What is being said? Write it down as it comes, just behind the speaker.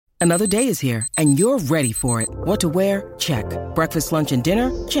Another day is here, and you're ready for it. What to wear? Check. Breakfast, lunch, and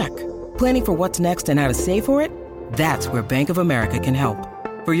dinner? Check. Planning for what's next and how to save for it? That's where Bank of America can help.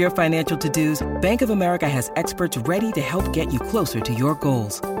 For your financial to-dos, Bank of America has experts ready to help get you closer to your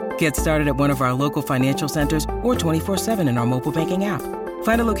goals. Get started at one of our local financial centers or 24/7 in our mobile banking app.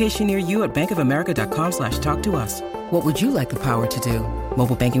 Find a location near you at bankofamerica.com/talktous. What would you like the power to do?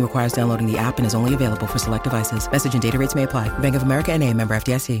 Mobile banking requires downloading the app and is only available for select devices. Message and data rates may apply. Bank of America N.A., member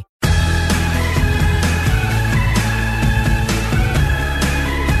FDIC.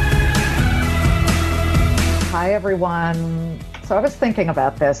 Hi, everyone. So I was thinking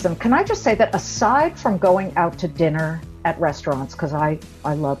about this, and can I just say that aside from going out to dinner at restaurants, because I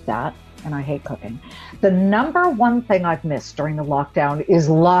love that and I hate cooking, the number one thing I've missed during the lockdown is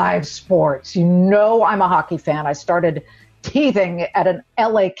live sports. You know I'm a hockey fan. I started teething at an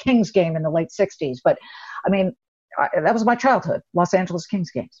LA Kings game in the late 60s, but I mean, that was my childhood, Los Angeles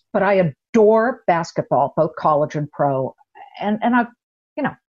Kings games. But I adore basketball, both college and pro, and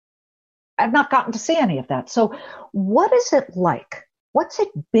I've not gotten to see any of that. So what is it like? What's it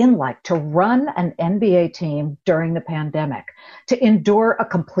been like to run an NBA team during the pandemic, to endure a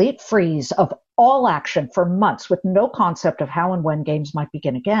complete freeze of all action for months with no concept of how and when games might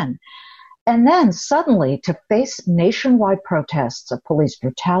begin again? And then suddenly to face nationwide protests of police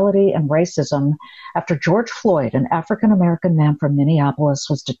brutality and racism after George Floyd, an African-American man from Minneapolis,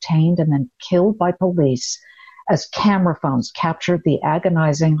 was detained and then killed by police as camera phones captured the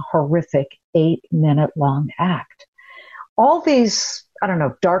agonizing, horrific 8-minute long act. All these,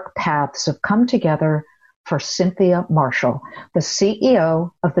 dark paths have come together for Cynthia Marshall, the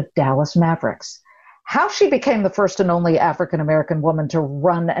CEO of the Dallas Mavericks. How she became the first and only African-American woman to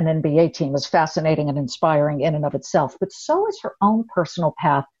run an NBA team is fascinating and inspiring in and of itself, but so is her own personal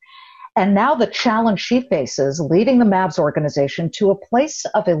path. And now the challenge she faces, leading the Mavs organization to a place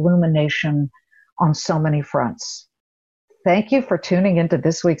of illumination on so many fronts. Thank you for tuning into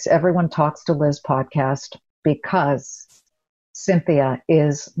this week's Everyone Talks to Liz podcast, because Cynthia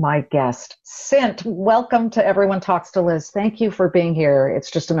is my guest. Cynt, welcome to Everyone Talks to Liz. Thank you for being here. It's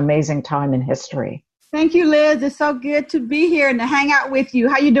just an amazing time in history. Thank you, Liz. It's so good to be here and to hang out with you.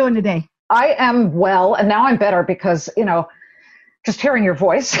 How you doing today? I am well, and now I'm better because, just hearing your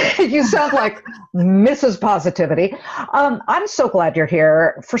voice, you sound like Mrs. Positivity. I'm so glad you're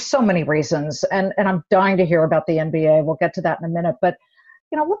here for so many reasons, and I'm dying to hear about the NBA. We'll get to that in a minute. But,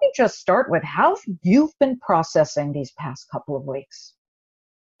 let me just start with how you've been processing these past couple of weeks.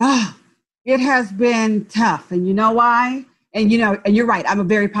 It has been tough, and you know why? And you're right. I'm a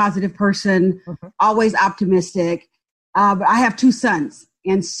very positive person, always optimistic. But I have two sons,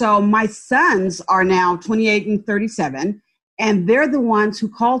 and so my sons are now 28 and 37. And they're the ones who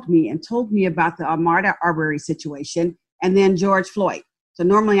called me and told me about the Ahmaud Arbery situation and then George Floyd. So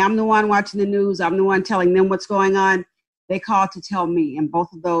normally I'm the one watching the news. I'm the one telling them what's going on. They called to tell me in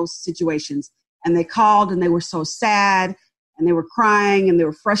both of those situations. And they called and they were so sad and they were crying and they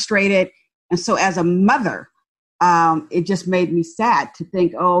were frustrated. And so as a mother, it just made me sad to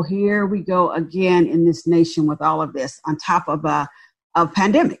think, oh, here we go again in this nation with all of this on top of a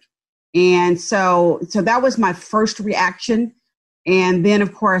pandemic. And so that was my first reaction. And then,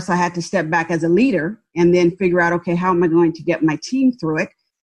 of course, I had to step back as a leader and then figure out, okay, how am I going to get my team through it?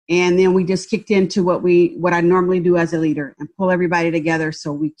 And then we just kicked into what I normally do as a leader and pull everybody together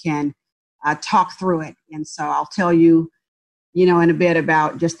so we can talk through it. And so I'll tell you, in a bit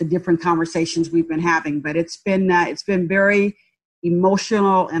about just the different conversations we've been having. But it's been very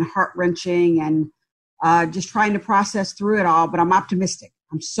emotional and heart-wrenching and just trying to process through it all. But I'm optimistic.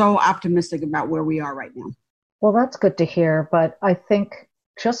 I'm so optimistic about where we are right now. Well, that's good to hear. But I think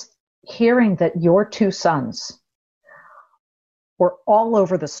just hearing that your two sons were all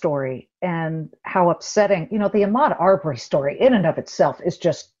over the story and how upsetting, the Ahmaud Arbery story in and of itself is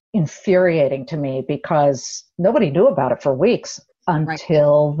just infuriating to me because nobody knew about it for weeks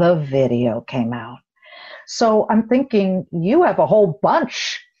until the video came out. So I'm thinking you have a whole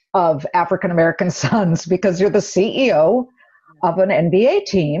bunch of African-American sons because you're the CEO of an NBA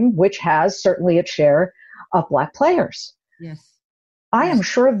team, which has certainly its share of Black players. Yes. I am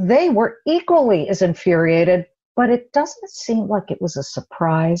sure they were equally as infuriated, but it doesn't seem like it was a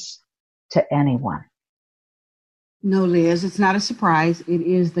surprise to anyone. No, Liz, it's not a surprise. It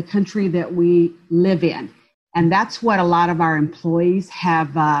is the country that we live in. And that's what a lot of our employees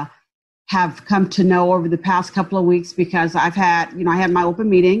have come to know over the past couple of weeks, because I had my open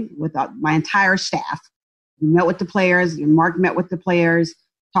meeting with my entire staff. We met with the players. Mark met with the players,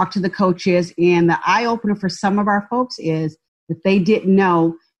 talked to the coaches. And the eye-opener for some of our folks is that they didn't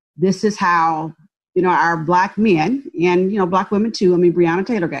know this is how our black men and, black women too. I mean, Breonna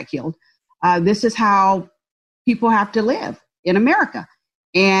Taylor got killed. This is how people have to live in America.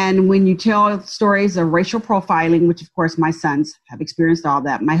 And when you tell stories of racial profiling, which of course my sons have experienced all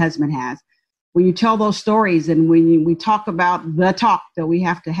that, my husband has, when you tell those stories and when we talk about the talk that we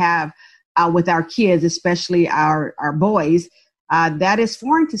have to have with our kids, especially our boys, that is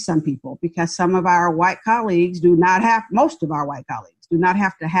foreign to some people because some of our white colleagues most of our white colleagues do not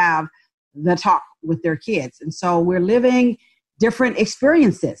have to have the talk with their kids. And so we're living different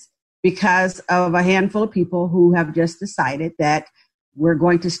experiences because of a handful of people who have just decided that we're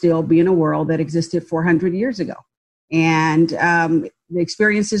going to still be in a world that existed 400 years ago. And the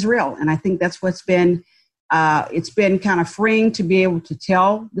experience is real. And I think that's what's been, it's been kind of freeing to be able to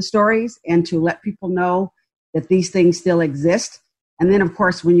tell the stories and to let people know that these things still exist. And then, of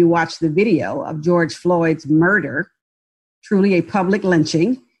course, when you watch the video of George Floyd's murder, truly a public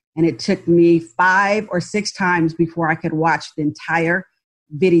lynching, and it took me 5 or 6 times before I could watch the entire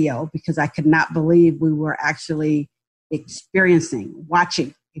video because I could not believe we were actually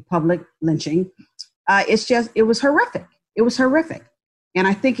watching a public lynching. It was horrific. It was horrific. And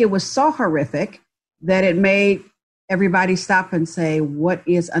I think it was so horrific that it made everybody stop and say, what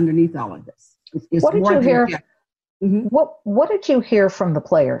is underneath all of this? What did you hear? Mm-hmm. What did you hear from the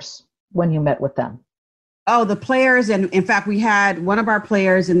players when you met with them? Oh, the players. And in fact, we had one of our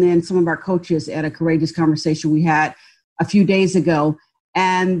players and then some of our coaches at a courageous conversation we had a few days ago.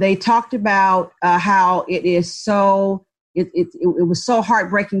 And they talked about how it is so, it was so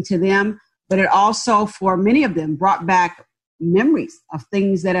heartbreaking to them, but it also, for many of them, brought back memories of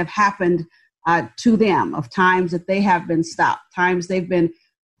things that have happened to them, of times that they have been stopped, times they've been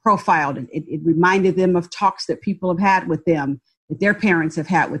profiled. It reminded them of talks that people have had with them, that their parents have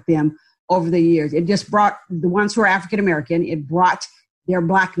had with them over the years. It just brought the ones who are African-American, it brought their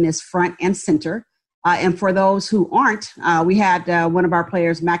Blackness front and center. And for those who aren't, we had one of our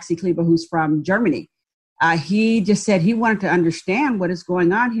players, Maxi Kleber, who's from Germany. He just said he wanted to understand what is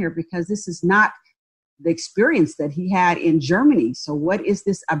going on here because this is not the experience that he had in Germany. So what is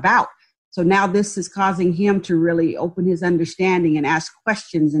this about? So now this is causing him to really open his understanding and ask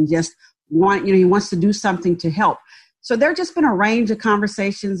questions and just he wants to do something to help. So there just been a range of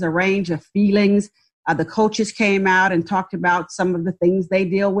conversations, a range of feelings. The coaches came out and talked about some of the things they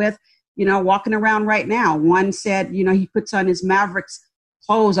deal with, walking around right now. One said, he puts on his Mavericks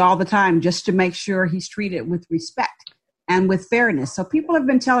clothes all the time just to make sure he's treated with respect and with fairness. So people have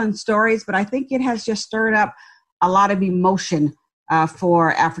been telling stories, but I think it has just stirred up a lot of emotion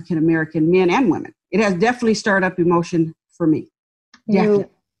for African-American men and women. It has definitely stirred up emotion for me. You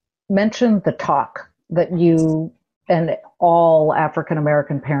mentioned the talk that you and all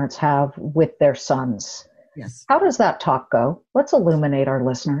African-American parents have with their sons. Yes. How does that talk go? Let's illuminate our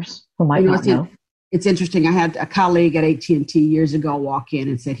listeners who might not know. It's interesting. I had a colleague at AT&T years ago walk in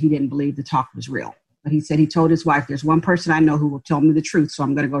and said he didn't believe the talk was real. But he said he told his wife, there's one person I know who will tell me the truth, so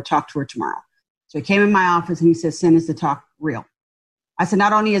I'm going to go talk to her tomorrow. So he came in my office and he said, Sin, is the talk real? I said,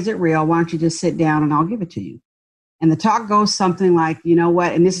 not only is it real, why don't you just sit down and I'll give it to you? And the talk goes something like, you know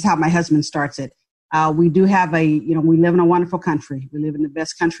what? And this is how my husband starts it. We do have we live in a wonderful country. We live in the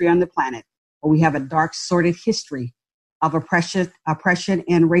best country on the planet. But we have a dark, sordid history of oppression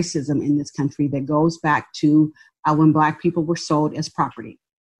and racism in this country that goes back to when Black people were sold as property.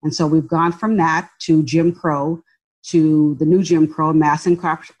 And so we've gone from that to Jim Crow, to the new Jim Crow, mass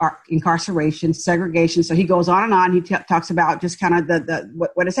incarceration, segregation. So he goes on and on. He talks about just kind of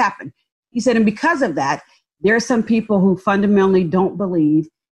what has happened. He said, and because of that, there are some people who fundamentally don't believe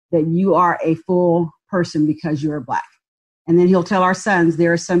that you are a full person because you're Black. And then he'll tell our sons,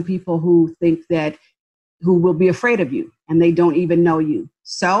 there are some people who think who will be afraid of you and they don't even know you.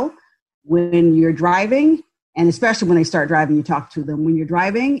 So when you're driving, and especially when they start driving, you talk to them. When you're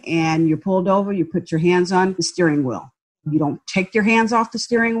driving and you're pulled over, you put your hands on the steering wheel. You don't take your hands off the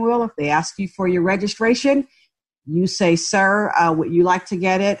steering wheel. If they ask you for your registration, you say, sir, would you like to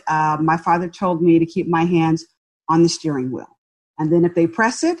get it? My father told me to keep my hands on the steering wheel. And then if they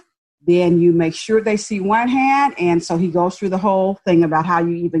press it, then you make sure they see one hand. And so he goes through the whole thing about how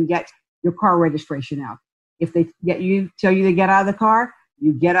you even get your car registration out. If they tell you to get out of the car,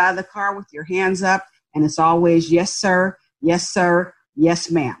 you get out of the car with your hands up. And it's always, yes, sir,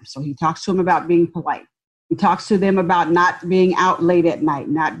 yes, ma'am. So he talks to them about being polite. He talks to them about not being out late at night,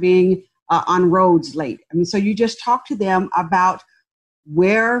 not being on roads late. I mean, so you just talk to them about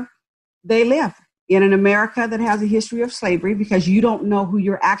where they live in an America that has a history of slavery, because you don't know who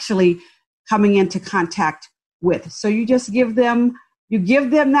you're actually coming into contact with. So you just give them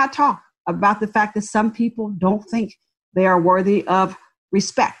that talk about the fact that some people don't think they are worthy of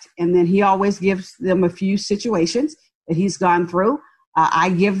respect. And then he always gives them a few situations that he's gone through. I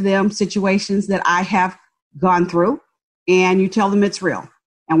give them situations that I have gone through, and you tell them it's real.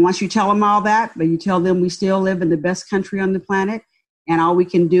 And once you tell them all that, but you tell them we still live in the best country on the planet, and all we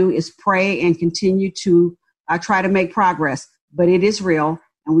can do is pray and continue to try to make progress. But it is real,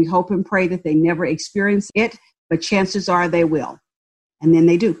 and we hope and pray that they never experience it, but chances are they will. And then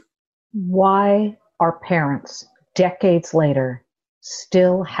they do. Why are parents, decades later,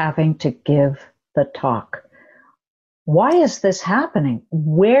 still having to give the talk? Why is this happening?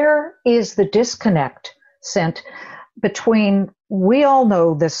 Where is the disconnect sent between, we all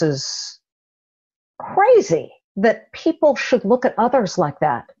know this is crazy, that people should look at others like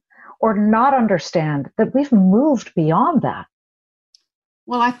that, or not understand that we've moved beyond that?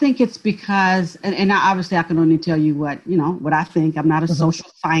 Well, I think it's because, and obviously I can only tell you what I think. I'm not a social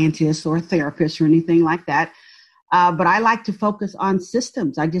scientist or a therapist or anything like that. But I like to focus on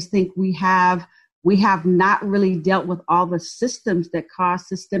systems. I just think we have not really dealt with all the systems that cause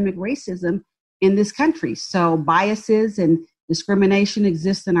systemic racism in this country. So biases and discrimination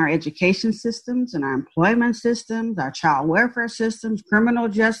exist in our education systems, in our employment systems, our child welfare systems, criminal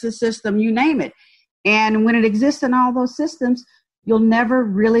justice system, you name it. And when it exists in all those systems, you'll never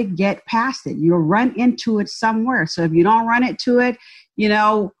really get past it. You'll run into it somewhere. So if you don't run into it,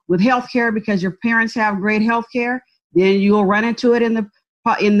 with healthcare because your parents have great healthcare, then you'll run into it in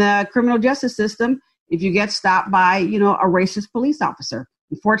the criminal justice system if you get stopped by, a racist police officer.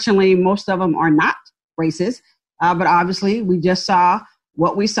 Unfortunately, most of them are not racist, but obviously we just saw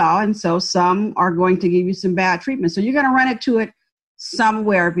what we saw, and so some are going to give you some bad treatment. So you're going to run into it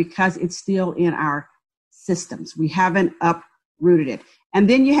somewhere because it's still in our systems. We haven't uprooted it. And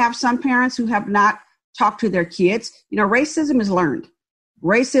then you have some parents who have not talked to their kids. Racism is learned.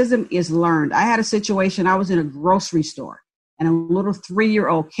 Racism is learned. I had a situation, I was in a grocery store, and a little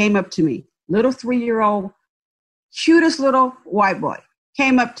 3-year-old came up to me. Little 3-year-old, cutest little white boy,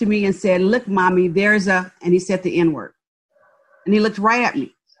 came up to me and said, "Look, mommy, and he said the N-word. And he looked right at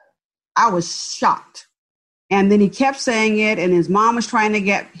me. I was shocked. And then he kept saying it, and his mom was trying to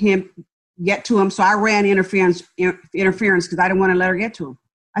get to him. So I ran interference because I didn't want to let her get to him.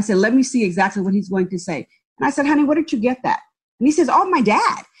 I said, let me see exactly what he's going to say. And I said, honey, where did you get that? And he says, oh, my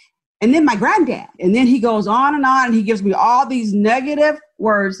dad. And then my granddad. And then he goes on, and he gives me all these negative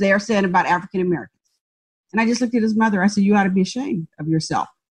words they are saying about African Americans. And I just looked at his mother. I said, you ought to be ashamed of yourself.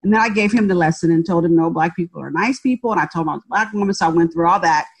 And then I gave him the lesson and told him, no, black people are nice people. And I told him I was a black woman. So I went through all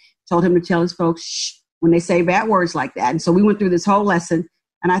that, told him to tell his folks, shh, when they say bad words like that. And so we went through this whole lesson.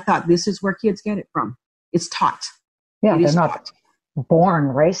 And I thought, this is where kids get it from. It's taught. Yeah, they're not born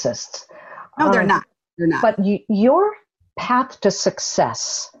racists. No, they're not. They're not. But your path to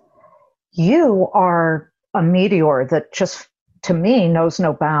success, you are a meteor that just, to me, knows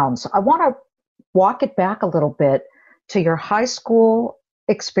no bounds. I want to walk it back a little bit to your high school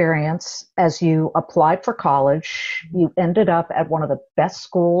experience as you applied for college. You ended up at one of the best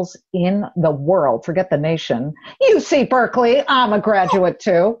schools in the world. Forget the nation. UC Berkeley. I'm a graduate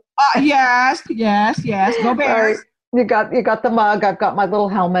too. Yes. Go Bears. You got the mug. I've got my little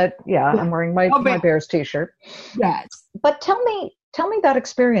helmet. Yeah, I'm wearing my Bears t-shirt. Yes. But tell me that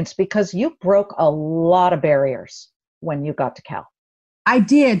experience, because you broke a lot of barriers when you got to Cal. I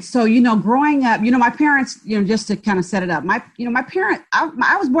did. So, growing up, my parents, just to kind of set it up, my parents,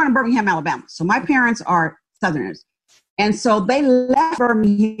 I was born in Birmingham, Alabama. So my parents are Southerners. And so they left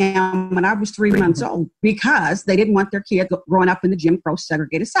Birmingham when I was 3 months old because they didn't want their kids growing up in the Jim Crow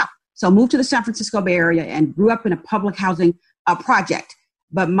segregated South. So I moved to the San Francisco Bay Area and grew up in a public housing project.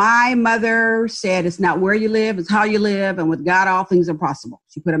 But my mother said, it's not where you live, it's how you live. And with God, all things are possible.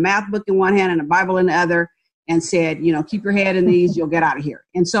 She put a math book in one hand and a Bible in the other and said, keep your head in these, you'll get out of here.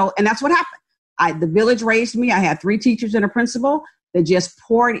 And that's what happened. The village raised me. I had 3 teachers and a principal that just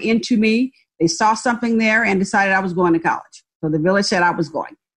poured into me. They saw something there and decided I was going to college. So the village said I was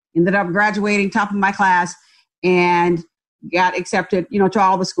going. Ended up graduating top of my class and got accepted, to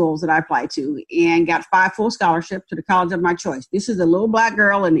all the schools that I applied to, and got 5 full scholarships to the college of my choice. This is a little black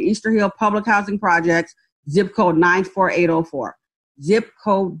girl in the Easter Hill Public Housing Projects, zip code 94804. Zip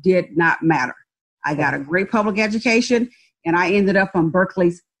code did not matter. I got a great public education, and I ended up on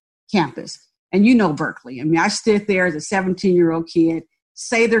Berkeley's campus. And Berkeley. I mean, I stood there as a 17-year-old kid,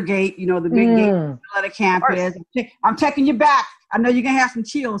 Sather Gate, the big gate of the campus. I'm taking you back. I know you're going to have some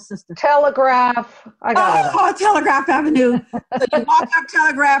chills, sister. Telegraph. Telegraph Avenue. So you walk up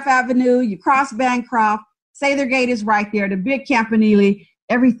Telegraph Avenue, you cross Bancroft, Sather Gate is right there, the big Campanile.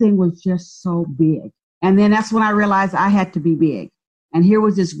 Everything was just so big. And then that's when I realized I had to be big. And here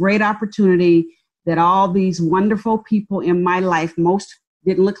was this great opportunity that all these wonderful people in my life, most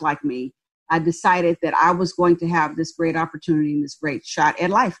didn't look like me, I decided that I was going to have this great opportunity and this great shot at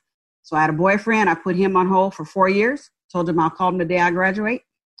life. So I had a boyfriend. I put him on hold for 4 years, told him I'll call him the day I graduate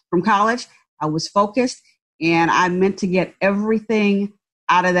from college. I was focused, and I meant to get everything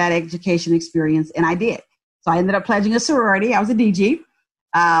out of that education experience, and I did. So I ended up pledging a sorority. I was a DG.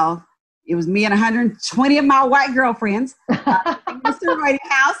 It was me and 120 of my white girlfriends in the sorority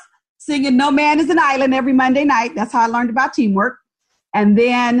house, singing No Man is an Island every Monday night. That's how I learned about teamwork. And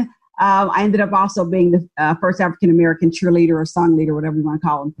then I ended up also being the first African-American cheerleader or song leader, whatever you want to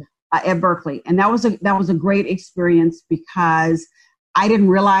call them, at Berkeley. And that was a great experience because I didn't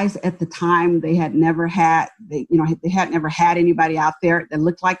realize at the time they had never had anybody out there that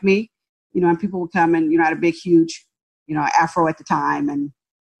looked like me, and people would come and, I had a big, huge, afro at the time, and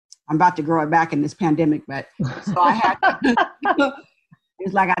I'm about to grow it back in this pandemic, but so I had,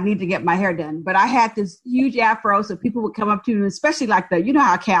 it's like I need to get my hair done, but I had this huge afro. So people would come up to me, especially like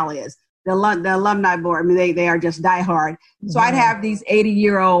how Cal is, the alumni board. I mean, they are just diehard. So I'd have these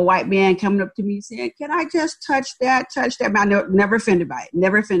 80-year-old white men coming up to me saying, "Can I just touch that?" I never offended by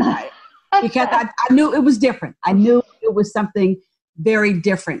it, because I knew it was different. I knew it was something very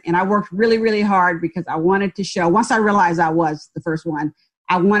different. And I worked really, really hard because I wanted to show, once I realized I was the first one,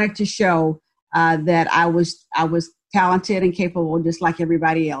 I wanted to show that I was talented and capable just like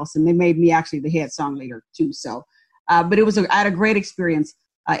everybody else. And they made me actually the head song leader too. So, but I had a great experience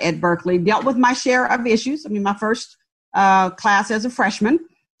at Berkeley, dealt with my share of issues. I mean, my first class as a freshman,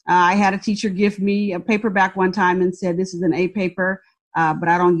 I had a teacher give me a paper back one time and said, "This is an A paper, but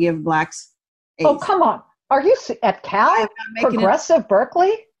I don't give blacks A's." Oh, come on. Are you at Cal? Progressive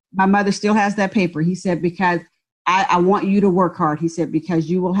Berkeley? My mother still has that paper. He said, "Because I want you to work hard." He said, "Because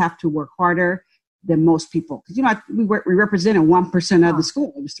you will have to work harder than most people." Because, we represented 1% of the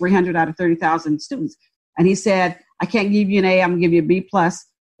school. It was 300 out of 30,000 students. And he said, "I can't give you an A. I'm going to give you a B plus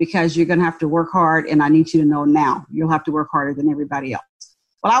because you're going to have to work hard. And I need you to know now you'll have to work harder than everybody else."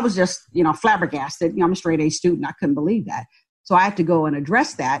 Well, I was just, flabbergasted. I'm a straight A student. I couldn't believe that. So I had to go and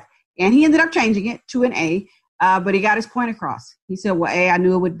address that. And he ended up changing it to an A. But he got his point across. He said, "Well, A, I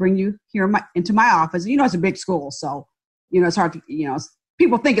knew it would bring you here into my office." It's a big school. So, it's hard to,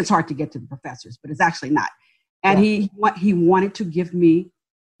 people think it's hard to get to the professors, but it's actually not. And he wanted to give me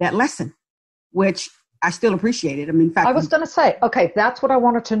that lesson, which I still appreciated. I mean, in fact, I was going to say, okay, that's what I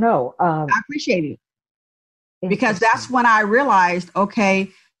wanted to know. I appreciated it because that's when I realized,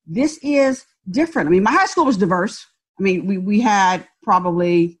 okay, this is different. I mean, my high school was diverse. I mean, we had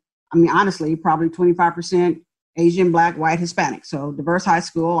honestly, probably 25% Asian, Black, white, Hispanic. So diverse high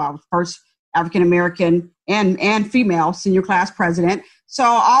school. I was first African-American and female senior class president. So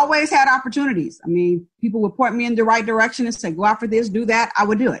I always had opportunities. I mean, people would point me in the right direction and say, "Go out for this, do that." I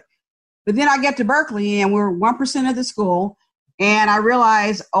would do it. But then I get to Berkeley and we're 1% of the school. And I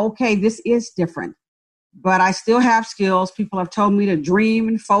realized, okay, this is different, but I still have skills. People have told me to dream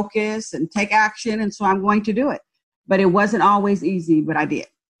and focus and take action. And so I'm going to do it. But it wasn't always easy, but I did.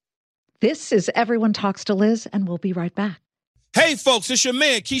 This is Everyone Talks to Liz, and we'll be right back. Hey, folks, it's your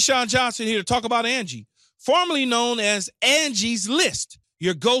man, Keyshawn Johnson, here to talk about Angie, formerly known as Angie's List,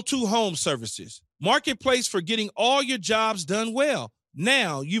 your go-to home services marketplace for getting all your jobs done well.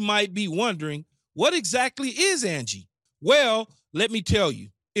 Now, you might be wondering, what exactly is Angie? Well, let me tell you,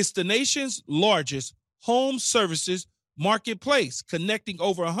 it's the nation's largest home services marketplace, connecting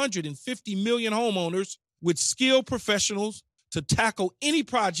over 150 million homeowners with skilled professionals to tackle any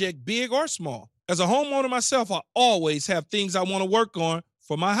project, big or small. As a homeowner myself, I always have things I want to work on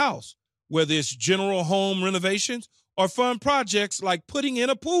for my house, whether it's general home renovations or fun projects like putting in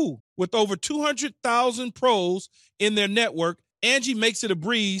a pool. With over 200,000 pros in their network, Angie makes it a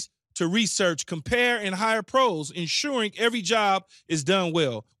breeze to research, compare, and hire pros, ensuring every job is done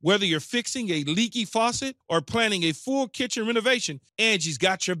well. Whether you're fixing a leaky faucet or planning a full kitchen renovation, Angie's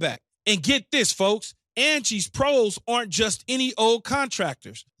got your back. And get this, folks, Angie's pros aren't just any old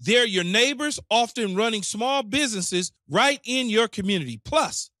contractors. They're your neighbors, often running small businesses right in your community.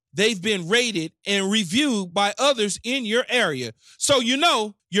 Plus, they've been rated and reviewed by others in your area, so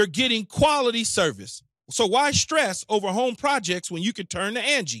you're getting quality service. So why stress over home projects when you can turn to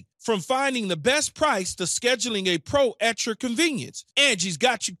Angie? From finding the best price to scheduling a pro at your convenience, Angie's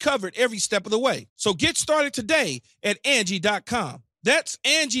got you covered every step of the way. So get started today at Angie.com. That's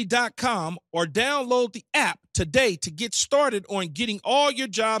Angie.com, or download the app today to get started on getting all your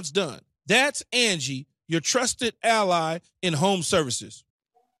jobs done. That's Angie, your trusted ally in home services.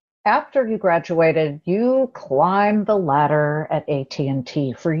 After you graduated, you climbed the ladder at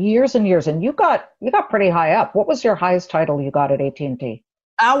AT&T for years and years, and you got pretty high up. What was your highest title you got at AT&T?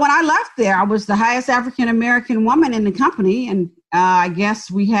 When I left there, I was the highest African-American woman in the company, and I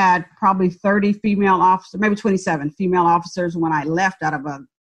guess we had probably 30 female officers, maybe 27 female officers when I left out of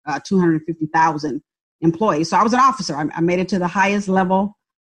a 250,000 employees. So I was an officer. I made it to the highest level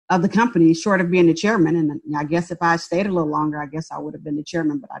of the company, short of being the chairman. And I guess if I stayed a little longer, I guess I would have been the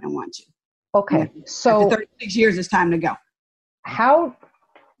chairman, but I didn't want to. Okay. Yeah. So after 36 years, it's time to go.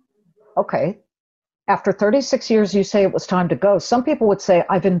 After 36 years, you say it was time to go. Some people would say,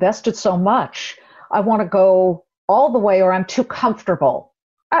 I've invested so much, I want to go all the way, or I'm too comfortable.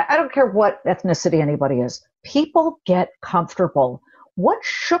 I don't care what ethnicity anybody is. People get comfortable. What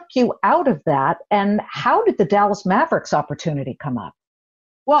shook you out of that, and how did the Dallas Mavericks opportunity come up?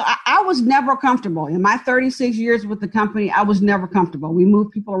 Well, I was never comfortable. In my 36 years with the company, I was never comfortable. We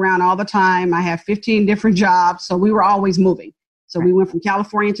moved people around all the time. I had 15 different jobs, so we were always moving. So we went from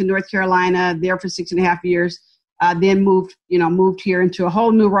California to North Carolina, there for 6.5 years, then moved here into a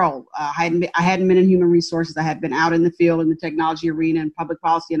whole new role. I hadn't been in human resources. I had been out in the field in the technology arena and public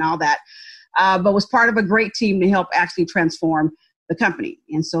policy and all that, but was part of a great team to help actually transform the company.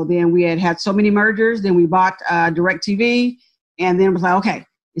 And so then we had so many mergers. Then we bought DirecTV, and then it was like, okay,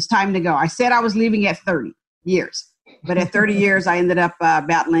 it's time to go. I said I was leaving at 30 years, but at 30 years, I ended up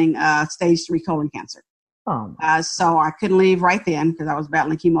battling stage 3 colon cancer. So I couldn't leave right then because I was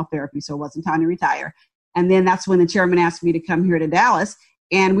battling chemotherapy, so it wasn't time to retire. And then that's when the chairman asked me to come here to Dallas,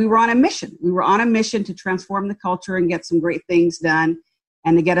 and we were on a mission. We were on a mission to transform the culture and get some great things done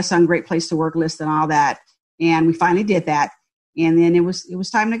and to get us on Great Place to Work list and all that. And we finally did that. And then it was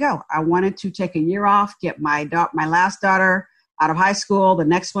time to go. I wanted to take a year off, get my last daughter out of high school, the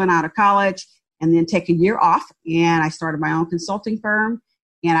next one out of college, and then take a year off. And I started my own consulting firm.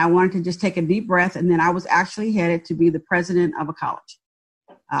 And I wanted to just take a deep breath. And then I was actually headed to be the president of a college.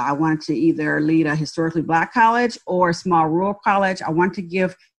 I wanted to either lead a historically Black college or a small rural college. I wanted to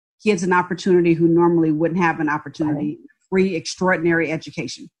give kids an opportunity who normally wouldn't have an opportunity, free, extraordinary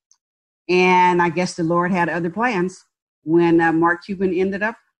education. And I guess the Lord had other plans when Mark Cuban ended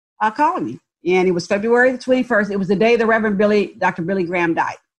up calling me. And it was February the 21st. It was the day the Reverend Dr. Billy Graham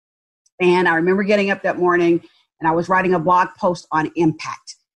died. And I remember getting up that morning, and I was writing a blog post on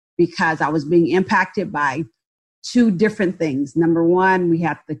impact because I was being impacted by 2 different things. Number one, we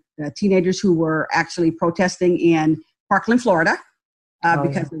had the teenagers who were actually protesting in Parkland, Florida,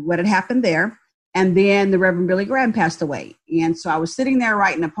 because of what had happened there. And then the Reverend Billy Graham passed away. And so I was sitting there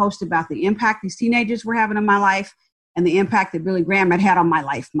writing a post about the impact these teenagers were having on my life and the impact that Billy Graham had on my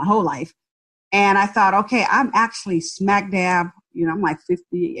life, my whole life. And I thought, okay, I'm actually smack dab, I'm like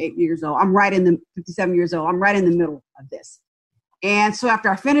 58 years old. 57 years old. I'm right in the middle of this. And so after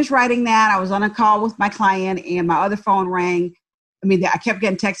I finished writing that, I was on a call with my client and my other phone rang. I kept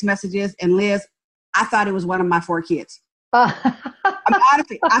getting text messages, and Liz, I thought it was one of my 4 kids.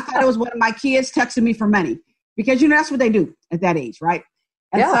 Honestly, I thought it was one of my kids texting me for money because, that's what they do at that age, right?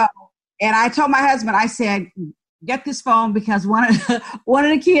 And and I told my husband, I said, get this phone because one of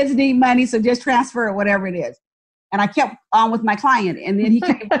the kids need money, so just transfer it, whatever it is. And I kept on with my client, and then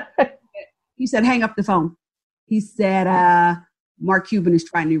he said, hang up the phone. He said, Mark Cuban is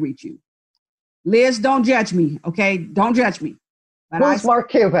trying to reach you. Liz, don't judge me, okay? Don't judge me. But Who's Mark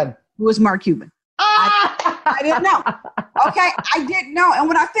Cuban? Who is Mark Cuban? I didn't know. Okay, I didn't know. And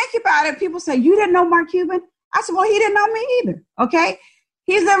when I think about it, people say, you didn't know Mark Cuban? I said, well, he didn't know me either, okay?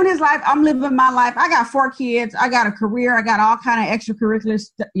 He's living his life. I'm living my life. I got 4 kids. I got a career. I got all kind of extracurricular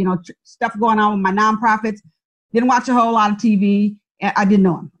stuff going on with my nonprofits. Didn't watch a whole lot of TV. I didn't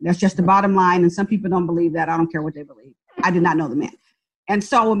know him. That's just the bottom line. And some people don't believe that. I don't care what they believe. I did not know the man. And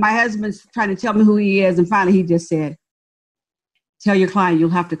so when my husband's trying to tell me who he is, and finally he just said, tell your client you'll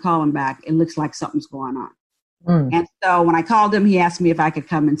have to call him back. It looks like something's going on. And so when I called him, he asked me if I could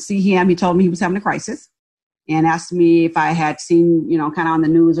come and see him. He told me he was having a crisis and asked me if I had seen, kind of on the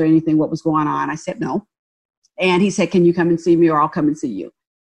news or anything, what was going on. I said no. And he said, can you come and see me or I'll come and see you?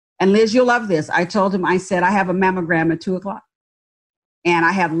 And Liz, you'll love this. I told him, I said, I have a mammogram at 2:00. And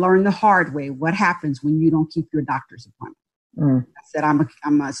I have learned the hard way what happens when you don't keep your doctor's appointment. I said,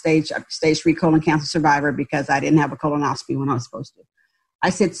 I'm a stage 3 colon cancer survivor because I didn't have a colonoscopy when I was supposed to. I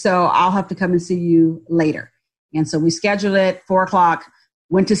said, so I'll have to come and see you later. And so we scheduled it 4:00,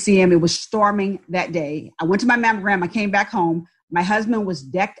 went to see him. It was storming that day. I went to my mammogram. I came back home. My husband was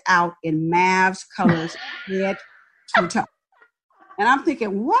decked out in Mavs colors, head to toe. And I'm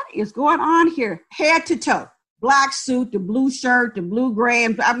thinking, what is going on here? Head to toe. Black suit, the blue shirt, the blue gray.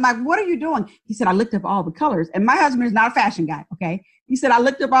 And I'm like, what are you doing? He said, I looked up all the colors. And my husband is not a fashion guy, okay? He said, I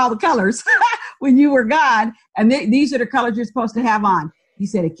looked up all the colors when you were gone. And these are the colors you're supposed to have on. He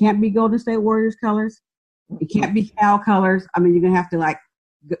said, it can't be Golden State Warriors colors. It can't be Cal colors. I mean, you're going to have to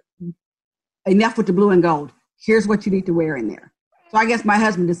enough with the blue and gold. Here's what you need to wear in there. So I guess my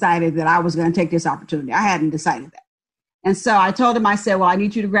husband decided that I was going to take this opportunity. I hadn't decided that. And so I told him, I said, well, I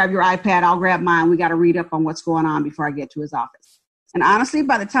need you to grab your iPad. I'll grab mine. We got to read up on what's going on before I get to his office. And honestly,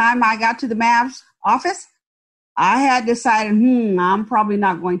 by the time I got to the Mavs office, I had decided, I'm probably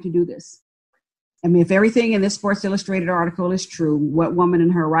not going to do this. I mean, if everything in this Sports Illustrated article is true, what woman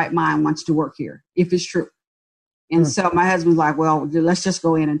in her right mind wants to work here, if it's true? And so my husband's like, well, let's just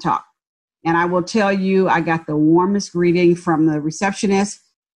go in and talk. And I will tell you, I got the warmest greeting from the receptionist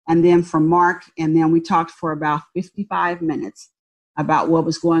and then from Mark. And then we talked for about 55 minutes about what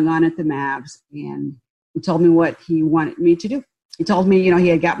was going on at the Mavs. And he told me what he wanted me to do. He told me, he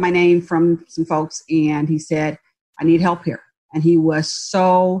had got my name from some folks and he said, I need help here. And he was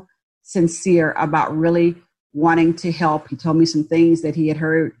so sincere about really wanting to help. He told me some things that he had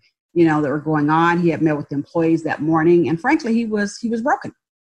heard, that were going on. He had met with the employees that morning. And frankly, he was broken.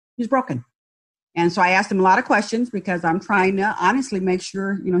 He was broken. And so I asked him a lot of questions because I'm trying to honestly make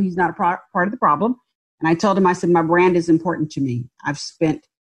sure, he's not a part of the problem. And I told him, I said, my brand is important to me. I've spent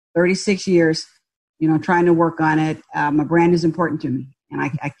 36 years, trying to work on it. My brand is important to me. And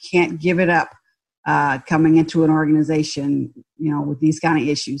I can't give it up coming into an organization, with these kind of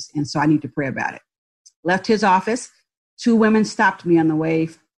issues. And so I need to pray about it. Left his office. 2 women stopped me on the way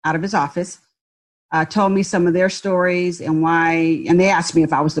out of his office. Told me some of their stories and why, and they asked me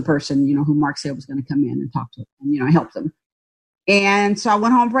if I was the person, who Mark said was going to come in and talk to them, and, help them. And so I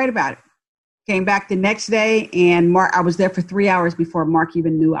went home and prayed about it. Came back the next day, and I was there for 3 hours before Mark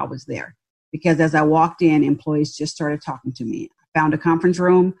even knew I was there. Because as I walked in, employees just started talking to me. I found a conference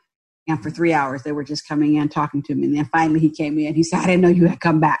room, and for 3 hours, they were just coming in, talking to me. And then finally he came in. He said, I didn't know you had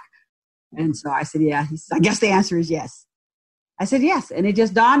come back. And so I said, yeah. He said, I guess the answer is yes. I said, yes. And it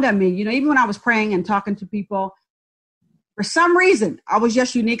just dawned on me, even when I was praying and talking to people, for some reason, I was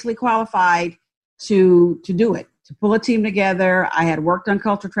just uniquely qualified to do it, to pull a team together. I had worked on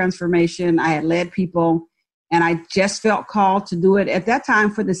cultural transformation. I had led people, and I just felt called to do it at that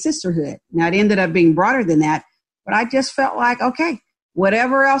time for the sisterhood. Now, it ended up being broader than that, but I just felt like, okay,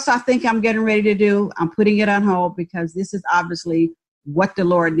 whatever else I think I'm getting ready to do, I'm putting it on hold because this is obviously what the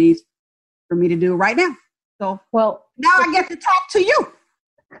Lord needs for me to do right now. So, well, now I get to talk to you.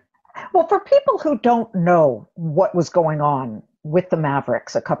 Well, for people who don't know what was going on with the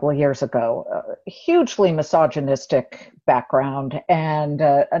Mavericks a couple of years ago, a hugely misogynistic background and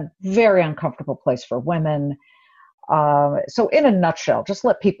a very uncomfortable place for women. So in a nutshell, just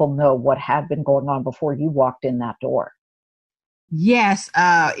let people know what had been going on before you walked in that door. Yes,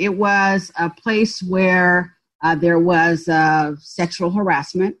 it was a place where there was sexual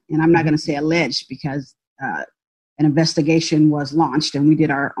harassment, and I'm not going to say alleged because an investigation was launched, and we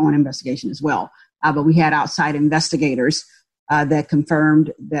did our own investigation as well. But we had outside investigators that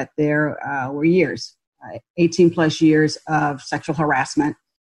confirmed that there were 18 plus years of sexual harassment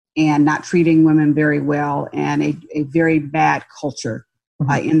and not treating women very well, and a very bad culture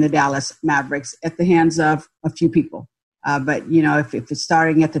in the Dallas Mavericks at the hands of a few people. But, if it's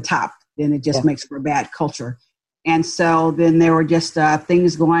starting at the top, then it just makes for a bad culture. And so then there were just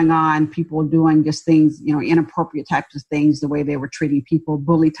things going on, people doing just things, inappropriate types of things, the way they were treating people,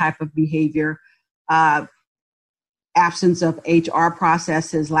 bully type of behavior, absence of HR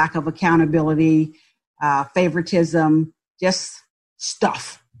processes, lack of accountability, favoritism, just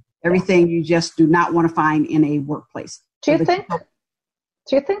stuff, everything you just do not want to find in a workplace. Do you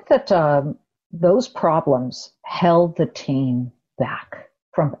think that those problems held the team back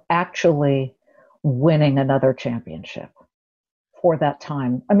from actually winning another championship for that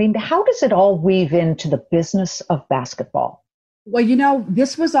time? I mean, how does it all weave into the business of basketball? Well,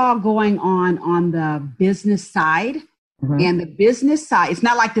 this was all going on the business side. And the business side, it's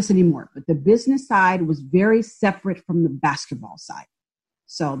not like this anymore, but the business side was very separate from the basketball side.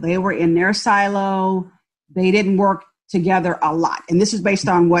 So they were in their silo. They didn't work together a lot. And this is based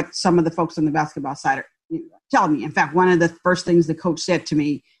on what some of the folks on the basketball side are telling me. In fact, one of the first things the coach said to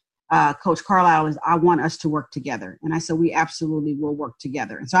me, Coach Carlisle, is, I want us to work together. And I said, we absolutely will work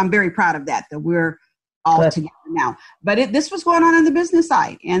together. And so I'm very proud of that we're all together now. But this was going on the business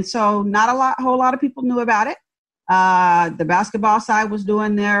side. And so not a whole lot of people knew about it. The basketball side was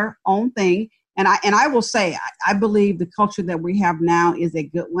doing their own thing. And I will say, I believe the culture that we have now is a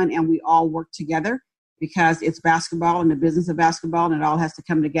good one, and we all work together because it's basketball and the business of basketball, and it all has to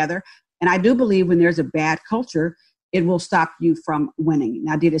come together. And I do believe when there's a bad culture, it will stop you from winning.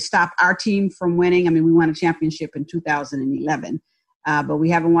 Now, did it stop our team from winning? I mean, we won a championship in 2011, but we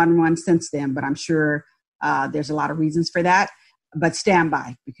haven't won one since then. But I'm sure there's a lot of reasons for that. But stand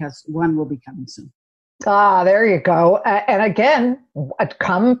by, because one will be coming soon. There you go. And again,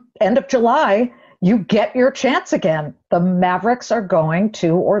 come end of July, you get your chance again. The Mavericks are going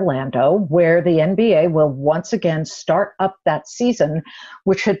to Orlando, where the NBA will once again start up that season,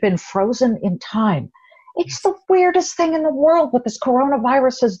 which had been frozen in time. It's the weirdest thing in the world what this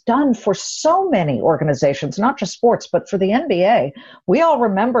coronavirus has done for so many organizations, not just sports, but for the NBA. We all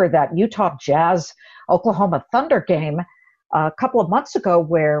remember that Utah Jazz Oklahoma Thunder game a couple of months ago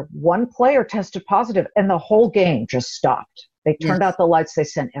where one player tested positive and the whole game just stopped. They turned out the lights. They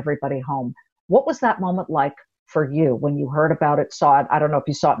sent everybody home. What was that moment like for you when you heard about it, saw it? I don't know if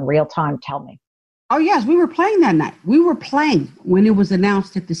you saw it in real time. Tell me. Oh, yes. We were playing that night. We were playing when it was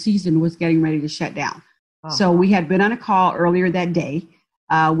announced that the season was getting ready to shut down. So we had been on a call earlier that day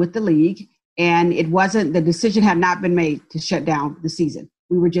with the league, and the decision had not been made to shut down the season.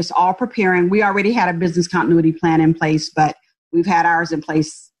 We were just all preparing. We already had a business continuity plan in place, but we've had ours in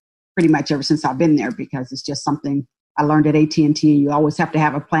place pretty much ever since I've been there because it's just something I learned at AT&T. You always have to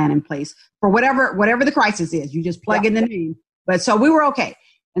have a plan in place for whatever the crisis is. You just plug in the name. But so we were okay.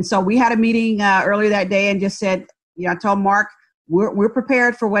 And so we had a meeting earlier that day and just said, I told Mark, we're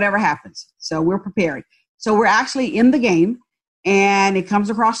prepared for whatever happens. So we're prepared. So we're actually in the game, and it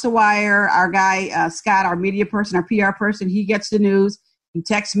comes across the wire. Our guy, Scott, our media person, our PR person, he gets the news. He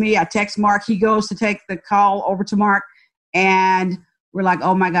texts me. I text Mark. He goes to take the call over to Mark, and we're like,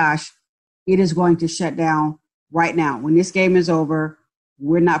 oh, my gosh, it is going to shut down right now. When this game is over,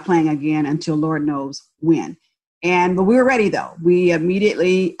 we're not playing again until Lord knows when. But we were ready, though. We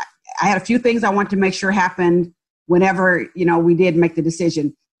immediately – I had a few things I wanted to make sure happened whenever, we did make the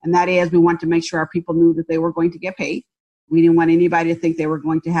decision. And that is we want to make sure our people knew that they were going to get paid. We didn't want anybody to think they were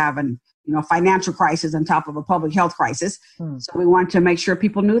going to have an financial crisis on top of a public health crisis. So we wanted to make sure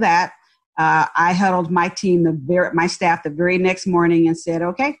people knew that. I huddled my team, my staff, the very next morning and said,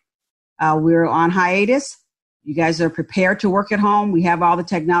 okay, we're on hiatus. You guys are prepared to work at home. We have all the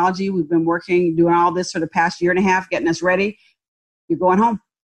technology. We've been doing all this for the past year and a half, getting us ready. You're going home.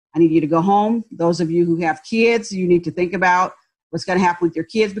 I need you to go home. Those of you who have kids, you need to think about what's going to happen with your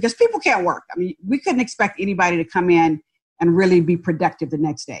kids because people can't work. I mean, we couldn't expect anybody to come in and really be productive the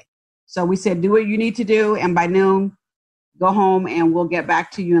next day. So we said, do what you need to do. And by noon, go home and we'll get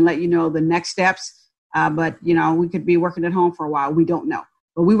back to you and let you know the next steps. But we could be working at home for a while. We don't know,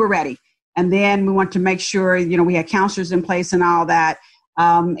 but we were ready. And then we want to make sure, we had counselors in place and all that,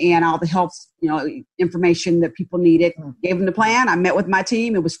 and all the health, information that people needed. Gave them the plan. I met with my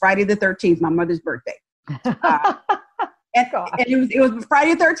team. It was Friday the 13th, my mother's birthday. And it was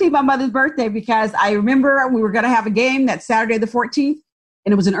Friday the 13th, my mother's birthday, because I remember we were going to have a game that Saturday the 14th,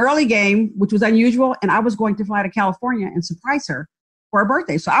 and it was an early game, which was unusual, and I was going to fly to California and surprise her for her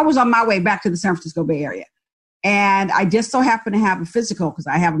birthday. So I was on my way back to the San Francisco Bay Area. And I just so happened to have a physical because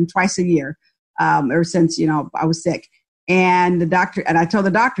I have them twice a year ever since, I was sick. And I told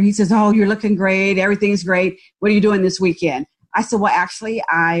the doctor, he says, oh, you're looking great. Everything's great. What are you doing this weekend? I said, well, actually,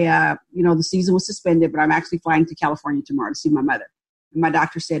 the season was suspended, but I'm actually flying to California tomorrow to see my mother. And my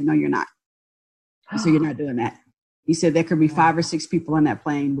doctor said, no, you're not. I said, you're not doing that. He said, there could be 5 or 6 people on that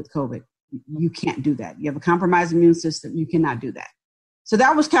plane with COVID. You can't do that. You have a compromised immune system. You cannot do that. So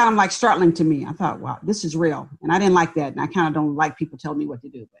that was kind of like startling to me. I thought, wow, this is real. And I didn't like that. And I kind of don't like people telling me what to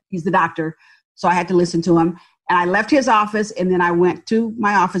do. But he's the doctor. So I had to listen to him. And I left his office. And then I went to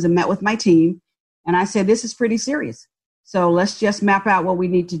my office and met with my team. And I said, this is pretty serious. So let's just map out what we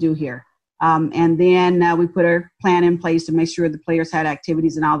need to do here. And then we put a plan in place to make sure the players had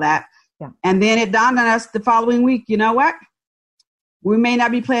activities and all that. Yeah. And then it dawned on us the following week, you know what? We may not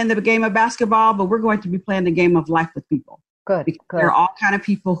be playing the game of basketball, but we're going to be playing the game of life with people. Good. There are all kind of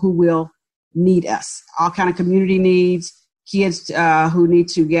people who will need us, all kind of community needs, kids who need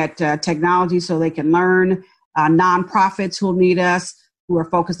to get technology so they can learn, nonprofits who will need us, who are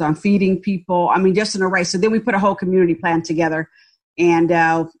focused on feeding people. I mean, just an array. So then we put a whole community plan together and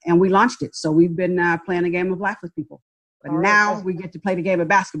we launched it. So we've been playing a game of life with people. But now we get to play the game of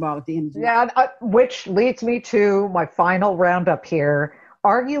basketball at the end of the year. Yeah, which leads me to my final roundup here.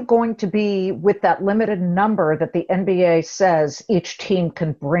 Are you going to be with that limited number that the NBA says each team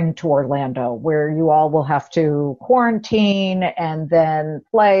can bring to Orlando, where you all will have to quarantine and then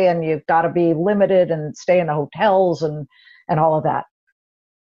play, and you've got to be limited and stay in the hotels and all of that?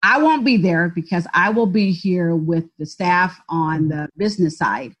 I won't be there because I will be here with the staff on the business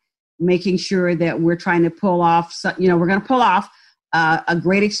side, making sure that we're trying to pull off, we're going to pull off a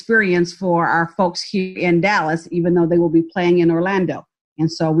great experience for our folks here in Dallas, even though they will be playing in Orlando.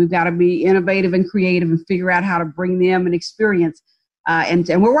 And so we've got to be innovative and creative and figure out how to bring them an experience. And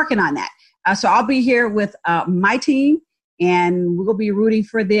we're working on that. So I'll be here with my team and we'll be rooting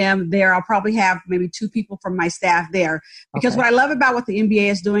for them there. I'll probably have maybe 2 people from my staff there, because what I love about what the NBA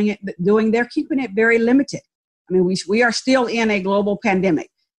is doing, they're keeping it very limited. I mean, we are still in a global pandemic.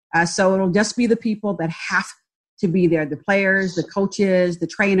 So it'll just be the people that have to be there, the players, the coaches, the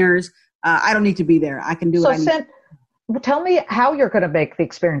trainers. I don't need to be there. I can do what I need. Tell me how you're going to make the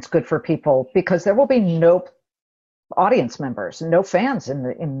experience good for people, because there will be no audience members, no fans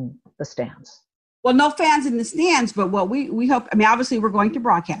in the stands. Well, no fans in the stands, but what we hope, I mean, obviously we're going to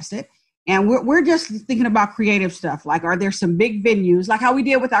broadcast it, and we're just thinking about creative stuff. Like, are there some big venues, like how we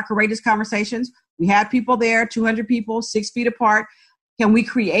did with our Courageous Conversations? We had people there, 200 people, 6 feet apart. Can we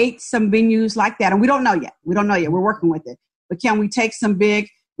create some venues like that? And we don't know yet. We're working with it. But can we take some big,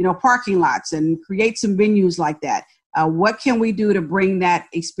 parking lots and create some venues like that? What can we do to bring that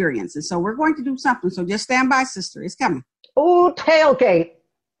experience? And so we're going to do something. So just stand by, sister. It's coming. Oh, tailgate.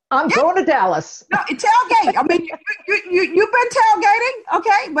 I'm going to Dallas. No, tailgate. I mean, you've been tailgating,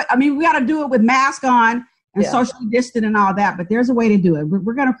 okay? But, I mean, we got to do it with mask on and socially distant and all that. But there's a way to do it.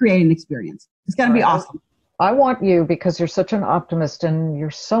 We're going to create an experience. It's going to be awesome. I want you, because you're such an optimist and you're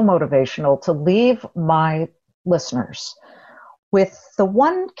so motivational, to leave my listeners with the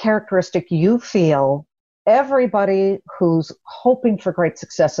one characteristic you feel everybody who's hoping for great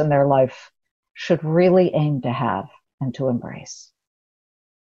success in their life should really aim to have and to embrace.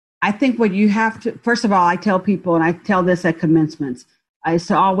 I think what you have to, first of all, I tell people, and I tell this at commencements, is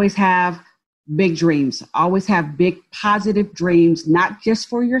to always have big dreams, always have big positive dreams, not just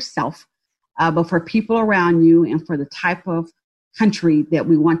for yourself, but for people around you and for the type of country that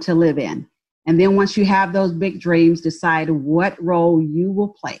we want to live in. And then once you have those big dreams, decide what role you will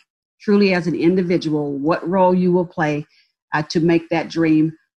play, truly as an individual, what role you will play to make that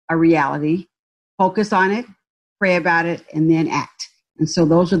dream a reality. Focus on it, pray about it, and then act. And so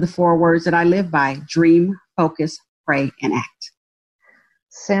those are the 4 words that I live by: dream, focus, pray, and act.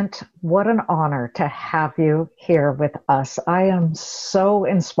 Cint, what an honor to have you here with us. I am so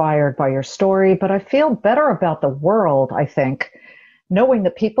inspired by your story, but I feel better about the world, I think, knowing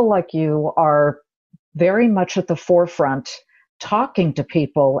that people like you are very much at the forefront, talking to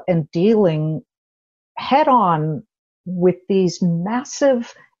people and dealing head on with these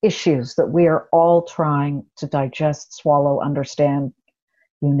massive issues that we are all trying to digest, swallow, understand,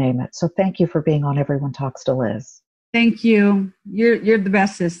 you name it. So thank you for being on Everyone Talks to Liz. Thank you. You're the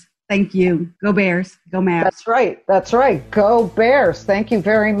bestest. Thank you. Go Bears. Go Mavs. That's right. Go Bears. Thank you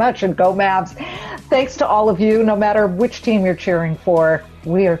very much. And go Mavs. Thanks to all of you, no matter which team you're cheering for.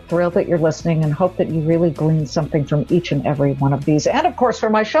 We are thrilled that you're listening and hope that you really glean something from each and every one of these. And of course, for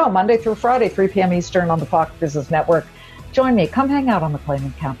my show, Monday through Friday, 3 p.m. Eastern on the Fox Business Network. Join me. Come hang out on the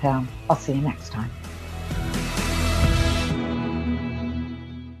Claiming Countdown. I'll see you next time.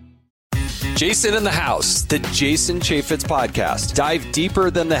 Jason in the House, the Jason Chaffetz podcast. Dive deeper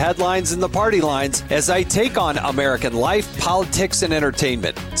than the headlines and the party lines as I take on American life, politics, and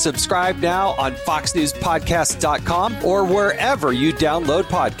entertainment. Subscribe now on FoxNewsPodcast.com or wherever you download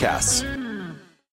podcasts.